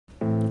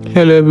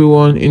Hello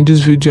everyone, in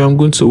this video I'm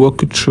going to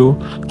walk you through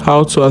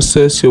how to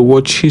access your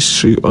watch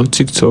history on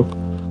TikTok.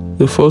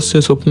 The first thing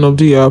is open up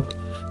the app,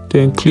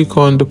 then click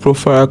on the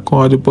profile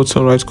icon at the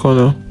bottom right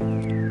corner.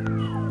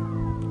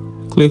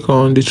 Click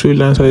on the three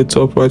lines at the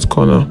top right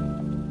corner.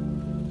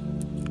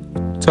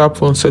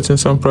 Tap on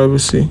settings and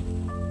privacy.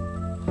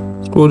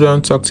 Scroll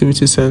down to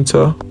activity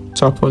center,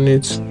 tap on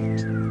it.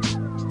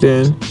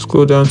 Then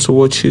scroll down to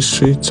watch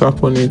history,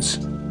 tap on it.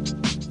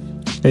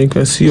 And you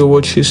can see your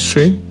watch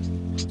history.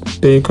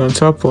 Then you can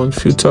tap on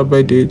filter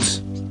by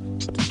date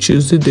to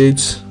choose the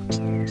date.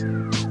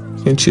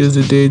 You can choose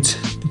the date.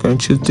 You can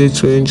choose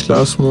date range,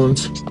 last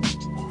month,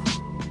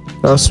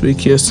 last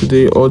week,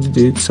 yesterday, all the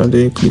dates, and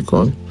then you click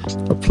on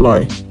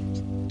apply.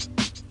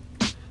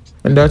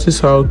 And that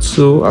is how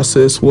to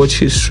access watch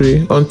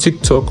history on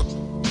TikTok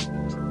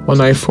on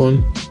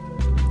iPhone.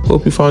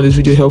 Hope you found this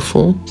video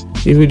helpful.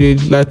 If you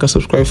did, like and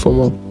subscribe for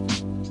more.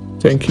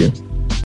 Thank you.